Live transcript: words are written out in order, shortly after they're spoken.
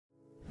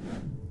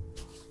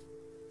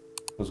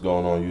What's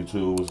going on,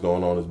 YouTube? What's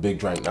going on? It's Big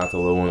Drank, not the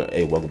little one.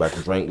 Hey, welcome back to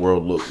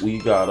DrankWorld. Look, we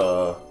got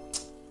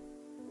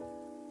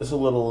it's a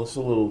little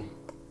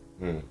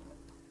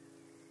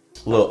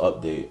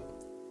update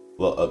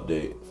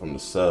from the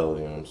cell.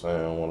 You know what I'm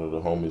saying? One of the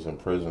homies in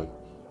prison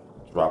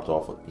dropped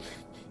off a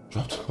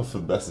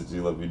message. He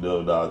let me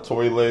know.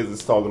 Tory Lanez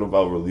is talking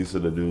about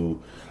releasing a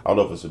new, I don't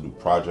know if it's a new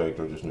project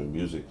or just new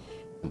music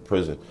in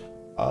prison.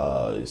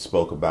 He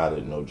spoke about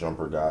it. No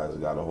Jumper guys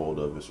got a hold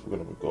of it. So we're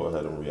gonna go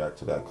ahead and react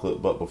to that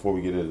clip. But before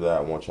we get into that,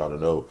 I want y'all to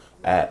know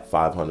at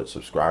 500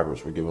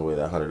 subscribers, we're giving away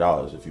that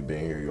 $100. If you've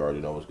been here, you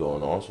already know what's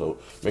going on. So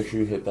make sure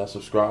you hit that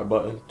subscribe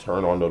button.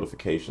 Turn on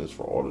notifications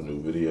for all the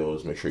new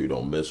videos. Make sure you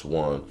don't miss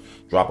one.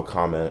 Drop a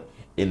comment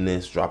in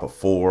this. Drop a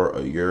 4,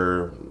 a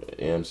year.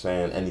 You know what I'm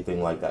saying?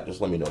 Anything like that. Just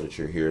let me know that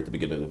you're here at the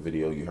beginning of the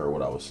video. You heard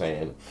what I was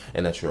saying,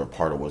 and that you're a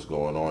part of what's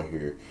going on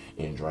here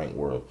in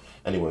DrankWorld.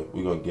 Anyway,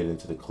 we're gonna get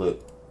into the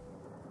clip.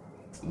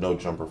 No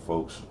Jumper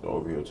folks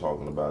over here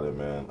talking about it,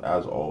 man.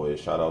 As always,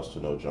 shout outs to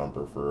No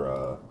Jumper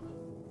for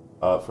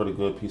the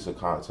good piece of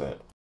content.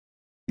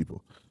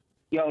 People.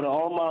 Yo, to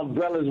all my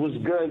umbrellas was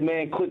good,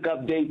 man. Quick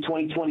update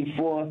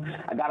 2024.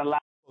 I got a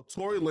lot.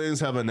 Tory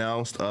Lanez have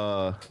announced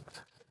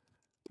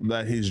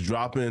that he's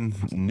dropping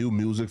new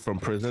music from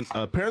prison.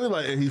 Apparently,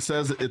 like he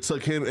says, it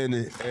took him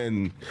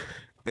and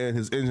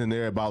his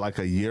engineer about like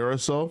a year or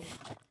so,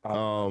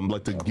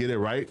 like to get it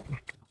right.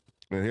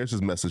 And here's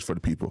his message for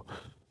the people.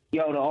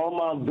 Yo, to all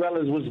my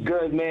umbrellas was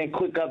good, man.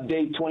 Quick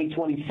update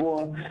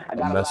 2024. I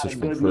got a lot of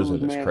good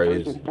news, man.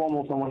 First and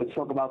foremost, I want to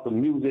talk about the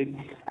music.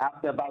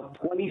 After about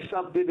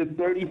 20-something to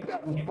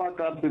 30-something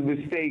fuck-ups and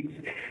mistakes,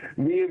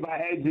 me and my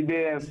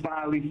engineer have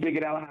finally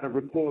figured out how to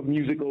record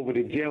music over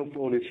the jail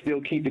phone and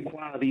still keep the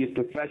quality as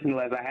professional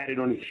as I had it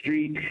on the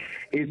street.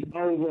 It's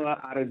over.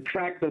 I done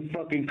cracked the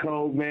fucking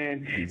code,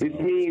 man. This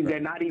means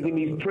that not even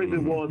these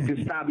prison walls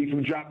can stop me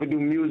from dropping new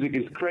music.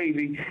 It's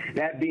crazy.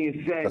 That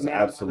being said, that's man,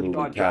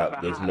 absolutely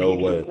cap. There's no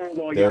way.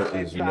 There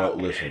is no,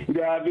 listen. You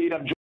know what I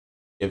mean?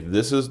 If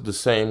this is the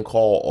same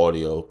call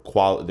audio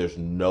quality, there's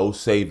no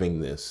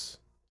saving this.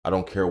 I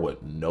don't care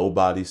what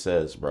nobody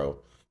says, bro.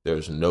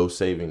 There's no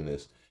saving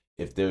this.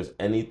 If there's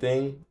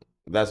anything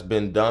that's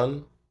been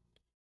done,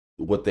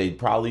 what they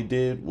probably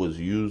did was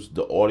use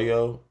the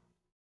audio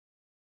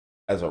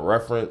as a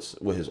reference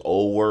with his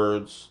old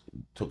words,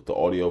 took the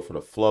audio for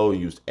the flow,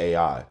 used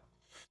AI.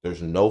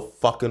 There's no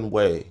fucking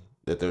way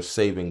that they're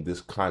saving this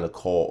kind of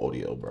call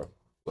audio, bro.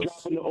 Don't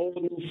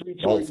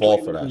fall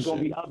for that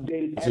shit.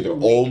 It's either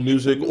old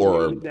music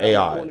or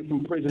AI.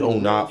 Do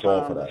not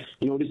fall for that.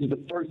 You know, this is the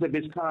first of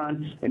its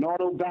kind, and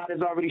although God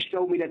has already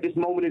showed me that this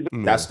moment is...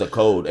 That's the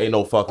code. Ain't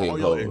no fucking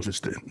code.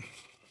 Interested.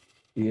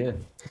 Yeah.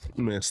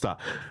 Man, stop.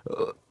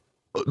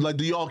 Like,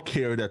 do y'all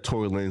care that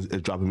Tory Lanez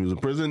is dropping music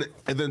in prison?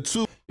 And then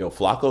two... Yo,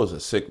 Flacco is a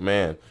sick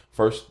man.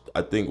 First,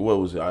 I think, what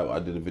was it? I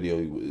did a video,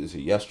 is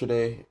it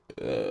yesterday?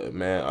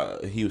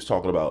 He was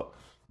talking about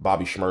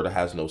Bobby Shmurda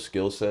has no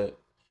skill set.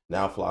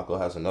 Now Flacco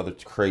has another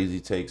crazy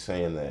take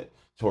saying that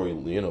Tory,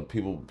 you know,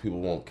 people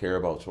won't care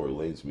about Tory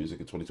Lanez's music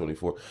in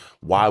 2024.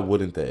 Why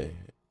wouldn't they?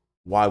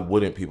 Why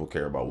wouldn't people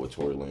care about what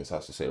Tory Lanez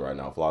has to say right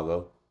now,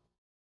 Flacco?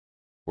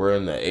 We're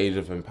in the age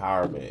of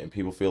empowerment, and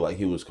people feel like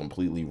he was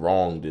completely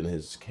wronged in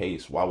his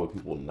case. Why would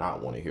people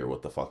not want to hear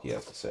what the fuck he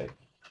has to say?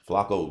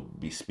 Flacco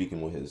be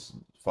speaking with his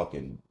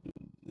fucking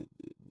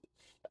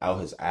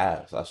out his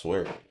ass. I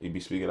swear, he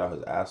be speaking out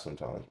his ass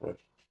sometimes, bro.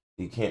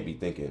 He can't be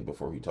thinking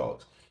before he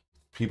talks.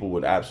 People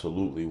would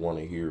absolutely want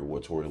to hear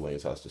what Tory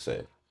Lanez has to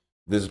say.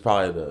 This is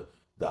probably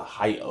the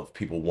height of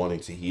people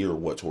wanting to hear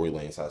what Tory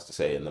Lanez has to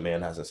say, and the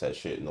man hasn't said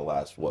shit in the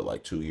last, what,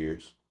 like 2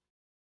 years?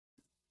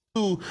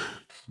 Do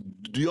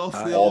y'all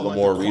feel all the like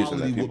more the reason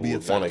that people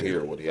would want to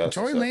hear what he has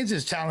Tory to say? Lanez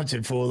is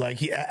talented, fool. Like,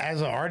 he,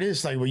 as an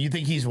artist, like, well, you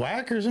think he's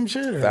whack or some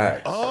shit? Or?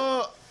 Facts.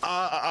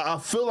 I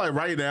feel like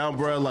right now,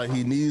 bro, like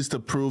he needs to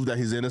prove that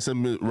he's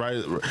innocent,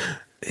 right?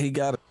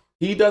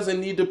 He doesn't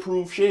need to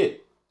prove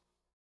shit.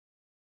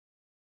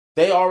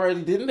 They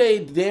already, didn't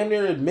they damn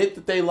near admit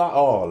that they lied?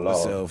 Oh, Lord.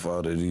 Cell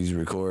phone that he's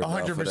recording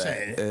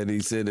 100%. And he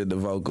sending the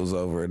vocals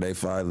over, and they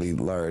finally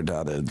learned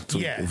how to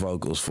tweak the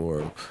vocals for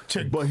him.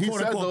 But he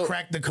quote unquote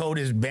crack the code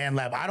is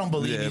BandLab. I don't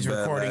believe he's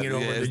recording it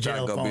over the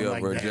jail phone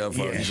like that.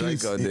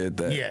 Draco did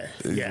that.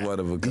 He's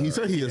one of a kind. He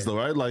said he is though,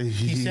 right? Like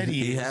he said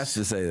he has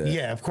to say that.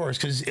 Yeah, of course,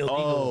 because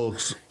illegal.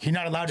 You're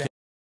not allowed to.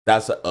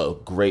 That's a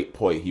great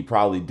point. He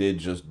probably did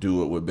just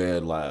do it with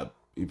BandLab.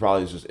 He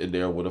probably is just in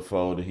there with a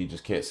phone, and he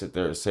just can't sit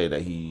there and say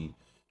that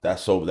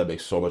that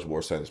makes so much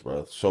more sense,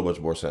 bro. So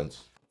much more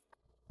sense.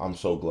 I'm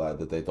so glad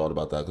that they thought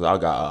about that, because I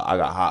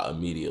got hot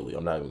immediately.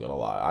 I'm not even gonna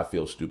lie. I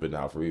feel stupid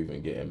now for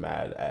even getting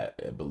mad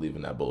at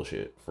believing that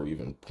bullshit for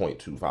even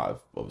 0.25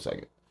 of a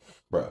second,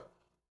 bro.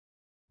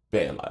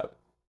 BandLab.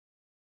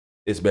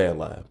 It's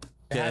BandLab.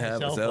 Can't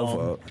have a cell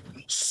phone.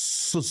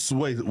 So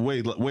wait.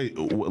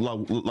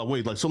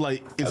 So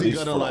like, is he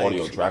gonna like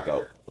audio track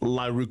out,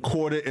 like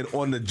record it and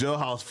on the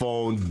jailhouse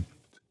phone,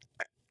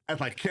 as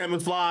like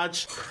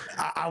camouflage.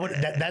 I would.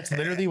 That's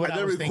literally what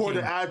I was thinking.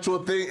 Record the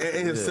actual thing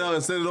in his cell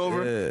and send it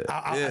over.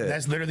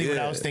 That's literally what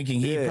I was thinking.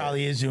 He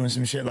probably is doing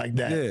some shit like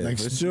that. Yeah, like,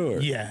 for sure.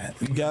 Yeah,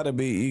 you gotta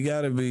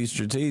be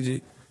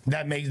strategic.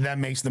 That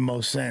makes the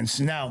most sense.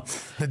 Now,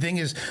 the thing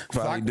is,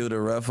 probably do the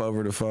rough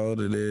over the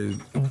phone, and then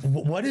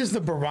what is the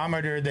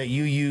barometer that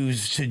you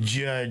use to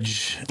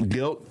judge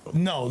guilt?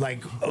 No,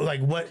 like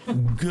what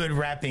good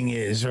rapping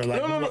is, or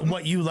like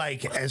what you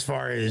like as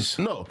far as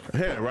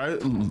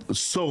right.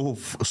 So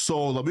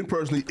like me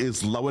personally,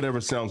 is like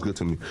whatever sounds good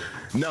to me.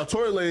 Now,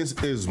 Tory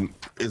Lanez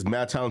is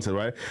mad talented,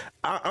 right?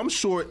 I'm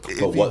sure if he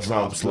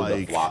drops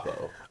like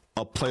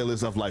a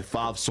playlist of like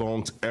 5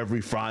 songs every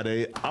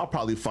Friday, I'll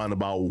probably find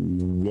about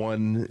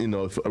one,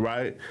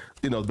 right?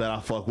 That I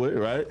fuck with,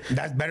 right?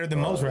 That's better than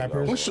most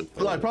rappers.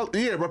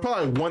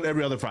 Probably one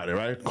every other Friday,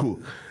 right? Cool.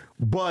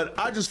 But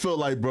I just feel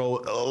like,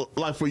 bro,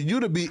 like for you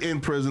to be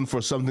in prison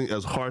for something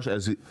as harsh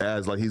as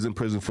like he's in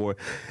prison for,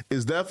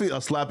 is definitely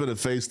a slap in the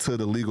face to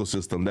the legal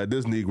system that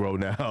this Negro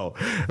now,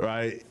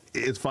 right,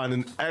 is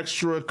finding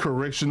extra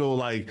correctional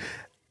like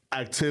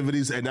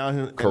activities, and now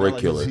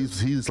curricular.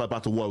 He's like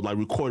about to like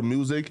record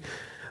music.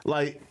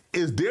 Like,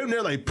 is damn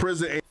near like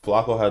prison.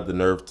 Flacco had the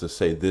nerve to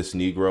say this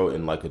Negro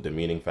in like a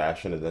demeaning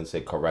fashion, and then say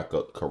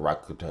corrector. It's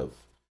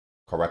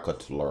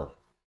curricular.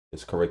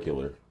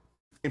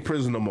 In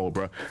prison no more,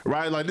 bro.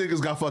 Right? Like niggas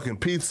got fucking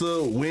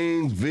pizza,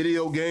 wings,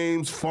 video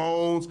games,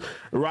 phones,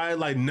 right?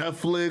 Like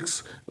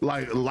Netflix,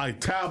 like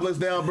tablets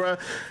now, bro.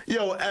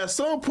 Yo, at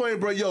some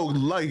point, bro,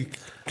 like,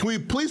 can we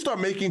please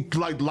start making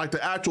like the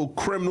actual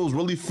criminals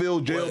really feel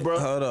jail, bro?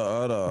 Hold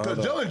on.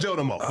 Because jail and jail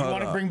no more. You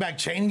want to bring back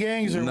chain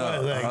gangs or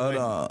what? Like, hold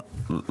on.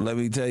 Let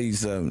me tell you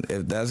something.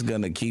 If that's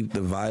gonna keep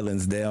the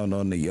violence down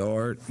on the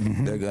yard,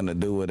 they're gonna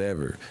do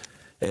whatever.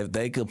 If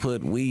they could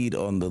put weed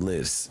on the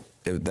list,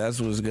 if that's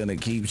what's gonna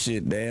keep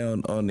shit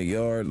down on the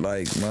yard,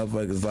 like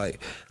motherfuckers, like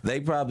they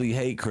probably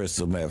hate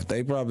crystal meth.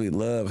 They probably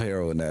love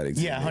heroin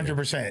addicts. Yeah,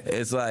 100%.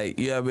 It's like,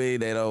 you know what I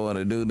mean? They don't want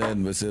to do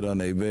nothing but sit on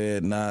their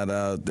bed, nod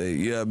out.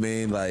 You know what I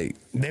mean? Like,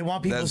 they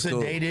want people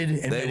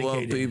sedated and they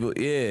want people.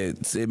 Yeah,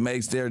 it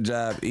makes their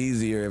job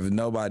easier if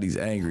nobody's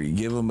angry.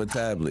 Give them a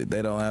tablet.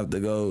 They don't have to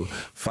go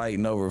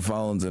fighting over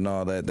phones and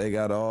all that. They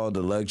got all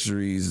the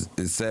luxuries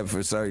except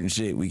for certain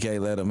shit. We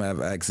can't let them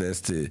have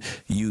access to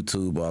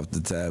YouTube off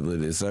the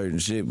tablet and certain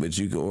shit, but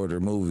you can order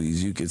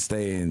movies. You can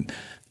stay in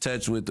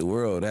touch with the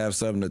world, have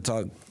something to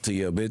talk to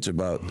your bitch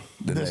about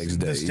the next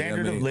day. The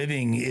standard of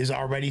living is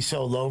already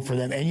so low for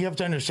them, and you have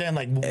to understand,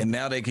 like, and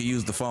now they can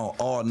use the phone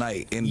all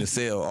night in the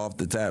cell off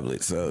the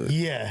tablet. So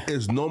yeah,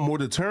 it's no more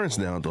deterrence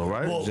now, though,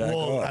 right?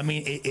 Well, I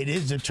mean, it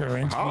is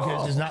deterrence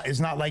because it's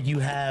not like you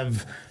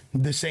have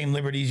the same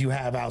liberties you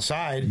have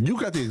outside. You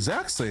got the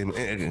exact same.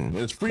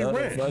 It's free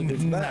rent.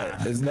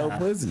 It's no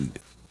pussy.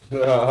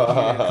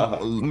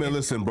 Man,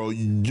 listen, bro.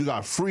 You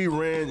got free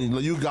rent.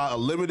 You got a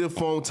limited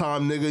phone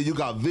time, nigga. You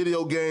got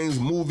video games,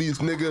 movies,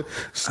 nigga.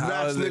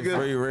 Snacks, nigga.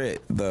 Free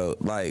rent though,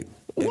 like.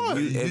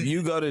 If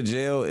you go to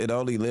jail and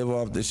only live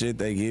off the shit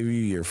they give you,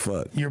 you're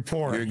fucked. You're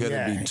poor. You're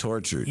gonna be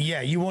tortured.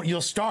 Yeah,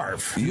 you'll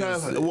starve. You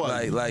have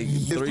what? Like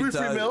three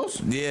free meals?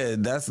 Yeah,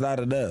 that's not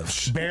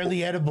enough.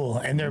 Barely edible,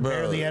 and they're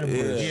barely edible.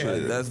 Yeah,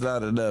 that's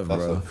not enough, bro.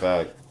 That's a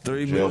fact.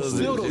 3 meals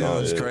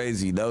is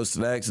crazy. No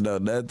snacks, no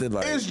nothing.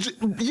 Like,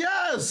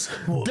 yes,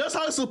 that's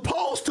how it's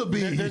supposed to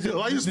be.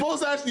 Like, you're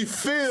supposed to actually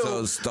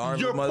feel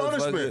your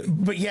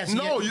punishment. But yes,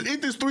 no, you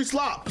eat this 3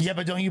 slops. Yeah,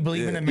 but don't you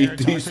believe in a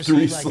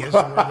meritocracy? Like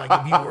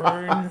if you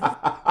earn.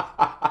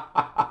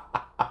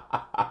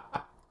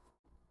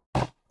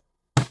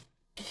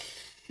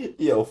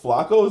 Yo,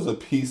 Flacco is a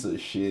piece of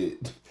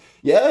shit.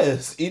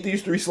 Yes, eat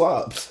these 3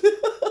 slops.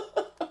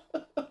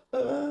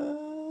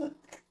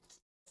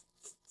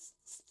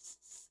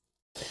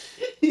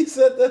 He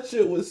said that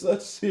shit with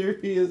such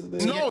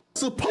seriousness. No,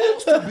 it's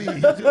supposed to be.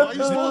 Like,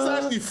 you're supposed to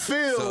actually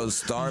feel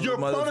your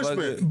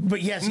punishment.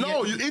 But yes,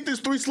 no, you eat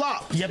this 3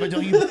 slops. Yeah, but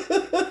don't you?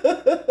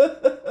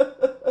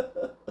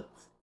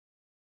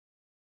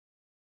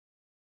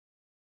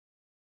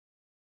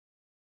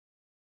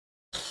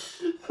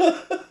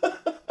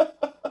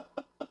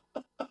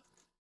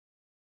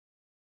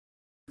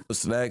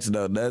 Snacks,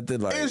 no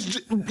nothing. Like,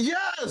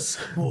 yes,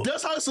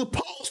 that's how it's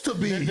supposed to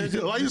be.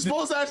 Like, you're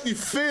supposed to actually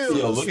feel.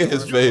 Yo, look at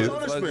his face.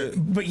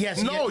 But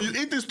yes, no, you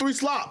eat this 3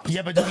 slops.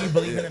 Yeah, but don't you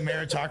believe in a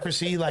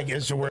meritocracy? Like,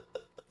 it's where.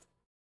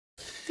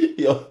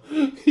 Yo,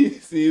 he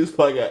seems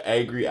like an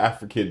angry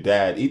African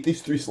dad. Eat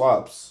these 3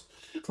 slops.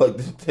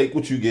 Like, take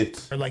what you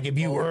get. Or like, if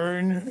you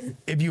earn.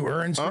 You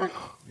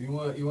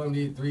want me to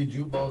eat 3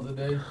 juke balls a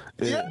day?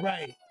 Yeah,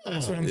 right.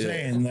 That's what I'm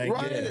saying.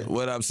 Like,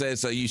 what I'm saying,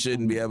 so you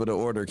shouldn't be able to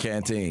order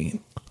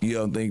canteen. You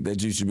don't think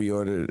that you should be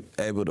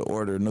able to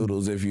order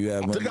noodles if you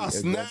have money? They got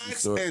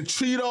snacks and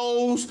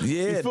Cheetos.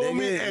 Yeah, you feel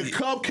me? And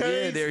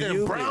cupcakes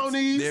and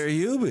brownies. They're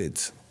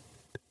humans.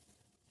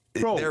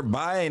 Bro, they're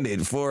buying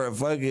it for a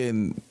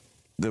fucking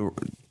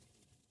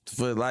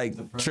for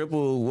like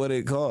triple what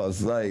it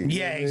costs. Like,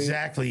 yeah,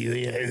 exactly.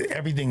 Yeah,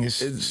 everything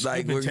is. It's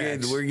like we're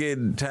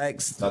getting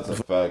taxed. That's a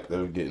fact.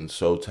 They're getting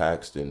so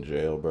taxed in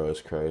jail, bro.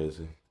 It's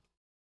crazy.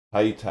 How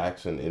you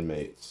taxing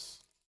inmates?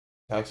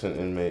 Taxing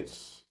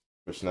inmates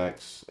for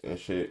snacks and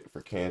shit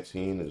for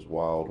canteen is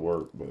wild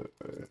work, but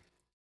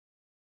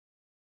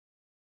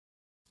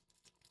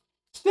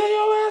stay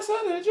your ass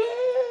out of jail.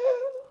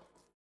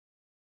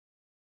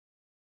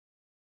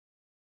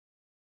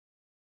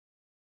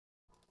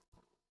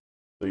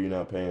 So you're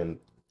not paying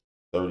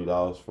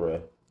 $30 for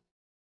a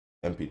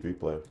MP3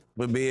 player.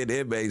 But being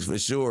inmates for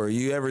sure.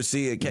 You ever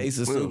see a case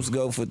of soups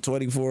go for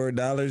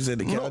 $24 in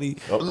the county?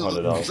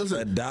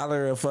 $100.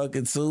 $1 a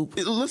fucking soup.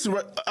 Listen,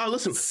 right?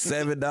 Listen.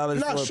 $7 Not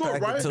for a sure,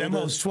 pack right? of tuna.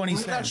 Almost 20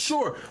 cents. Not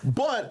sure,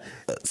 but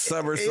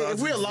Summer sauce.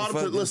 if we allowed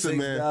to listen,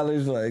 man.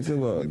 $6, like,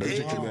 come on.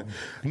 Man.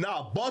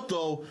 Nah, but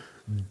though,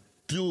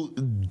 do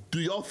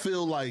y'all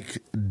feel like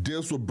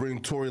this will bring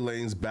Tory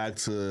Lanez back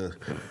to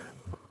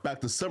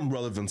some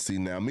relevancy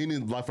now?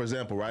 Meaning, like for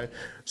example, right?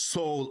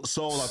 So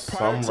like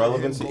prior Some to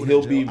relevancy. him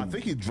He'll going to jail, be I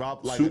think he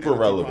dropped like super an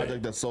relevant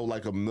project that sold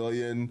like 1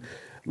 million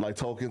like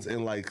tokens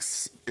in like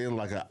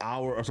an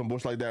hour or some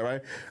bullshit like that,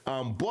 right?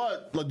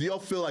 But like, do y'all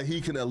feel like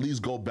he can at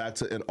least go back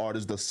to an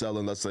artist that's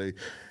selling, let's say,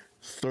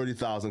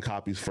 30,000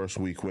 copies first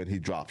week when he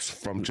drops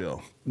from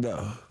jail?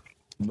 No.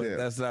 But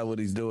that's not what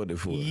he's doing it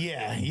for.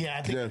 Yeah,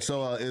 I think. Yeah,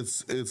 so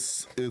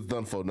it's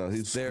done for now.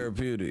 He's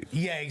therapeutic.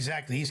 Yeah,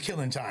 exactly. He's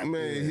killing time.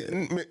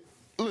 Man,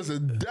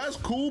 listen, that's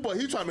cool, but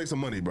he's trying to make some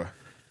money, bro.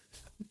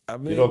 I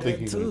mean, You don't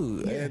think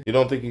you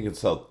don't think he can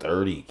sell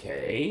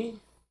 30K?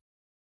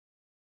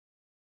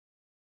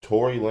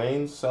 Tory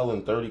Lanez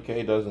selling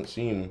 30K doesn't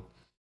seem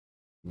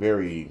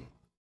very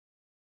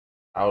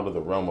out of the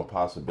realm of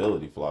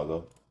possibility,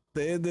 Flago.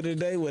 At the end of the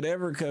day,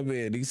 whatever come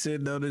in, he's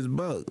sitting on his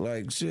buck.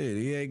 Like, shit,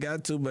 he ain't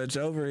got too much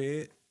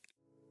overhead.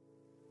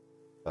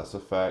 That's a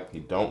fact. He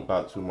don't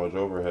got too much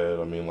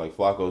overhead. I mean, like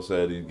Flacco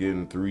said, he's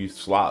getting 3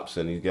 slops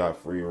and he's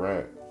got free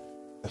rent.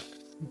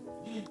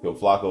 Yo,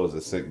 Flacco is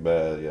a sick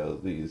bad. Yo,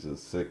 he's a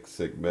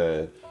sick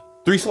bad.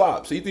 3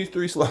 slops. Eat these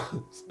 3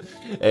 slops.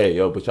 Hey,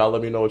 yo, but y'all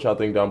let me know what y'all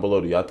think down below.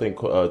 Do y'all think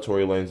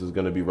Tory Lanez is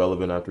going to be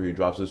relevant after he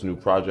drops this new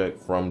project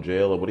from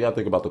jail? Or what do y'all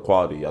think about the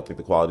quality? Y'all think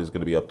the quality is going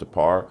to be up to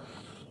par?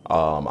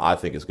 I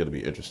think it's going to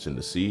be interesting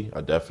to see. I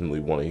definitely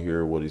want to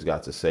hear what he's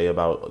got to say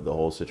about the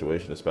whole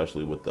situation,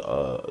 especially with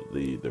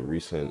the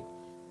recent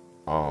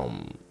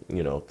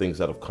things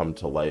that have come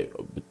to light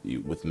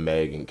with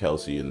Meg and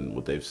Kelsey and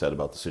what they've said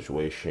about the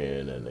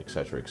situation and et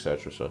cetera, et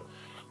cetera. So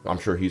I'm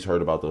sure he's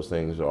heard about those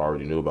things or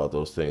already knew about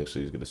those things. So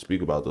he's going to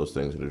speak about those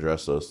things and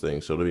address those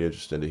things. So it'll be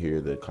interesting to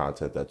hear the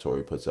content that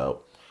Tory puts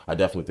out. I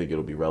definitely think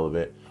it'll be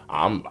relevant.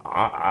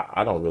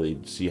 I don't really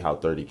see how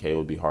 30K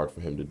would be hard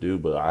for him to do,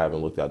 but I haven't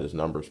looked at his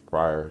numbers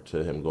prior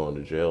to him going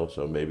to jail.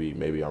 So maybe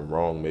I'm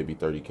wrong. Maybe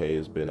 30K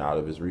has been out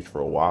of his reach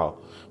for a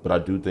while. But I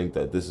do think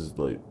that this is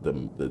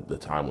the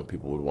time when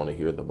people would want to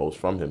hear the most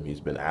from him. He's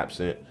been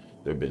absent.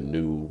 There've been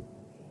new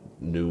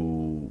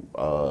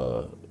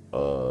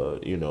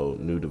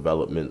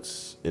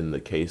developments in the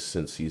case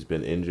since he's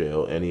been in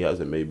jail, and he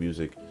hasn't made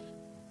music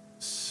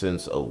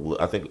since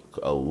I think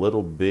a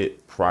little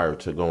bit prior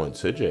to going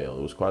to jail.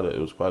 It was quite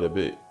a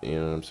bit. You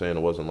know what I'm saying? It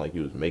wasn't like he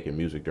was making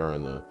music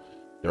during the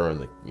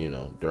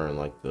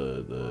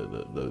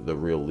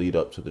real lead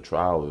up to the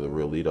trial, or the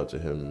real lead up to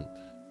him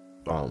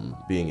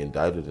being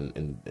indicted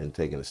and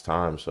taking his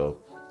time. So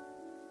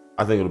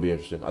I think it'll be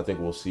interesting. I think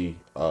we'll see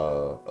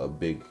a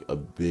big,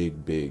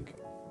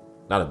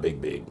 not a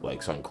big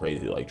like something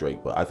crazy like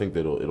Drake, but I think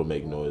that it'll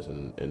make noise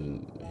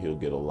and he'll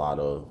get a lot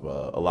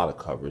of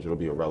coverage. It'll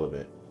be a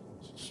relevant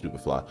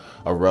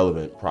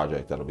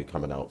project that'll be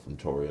coming out from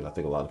Tory, and I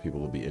think a lot of people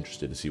will be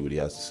interested to see what he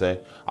has to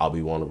say. I'll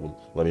be one of them.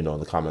 Let me know in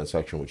the comment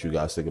section what you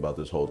guys think about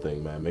this whole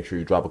thing, man. Make sure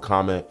you drop a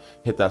comment,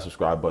 hit that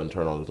subscribe button,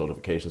 turn on those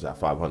notifications. At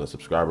 500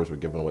 subscribers, we're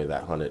giving away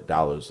that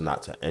 $100,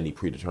 not to any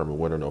predetermined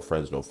winner, no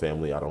friends, no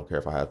family. I don't care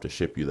if I have to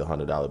ship you the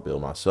 $100 bill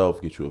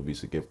myself, get you a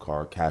Visa gift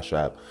card, Cash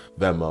App,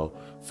 Venmo,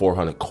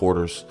 400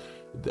 quarters,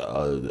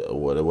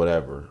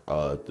 whatever.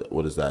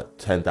 What is that?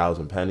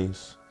 10,000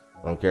 pennies?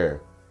 I don't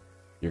care.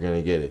 You're going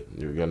to get it.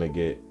 You're going to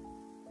get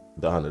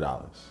the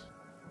 $100.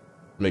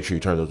 Make sure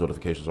you turn those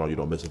notifications on. You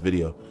don't miss a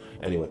video.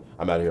 Anyway,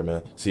 I'm out of here,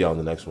 man. See y'all in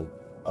the next one.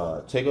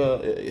 Hit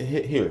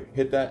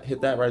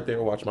that right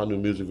there. Watch my new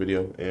music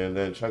video, and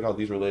then check out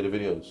these related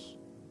videos.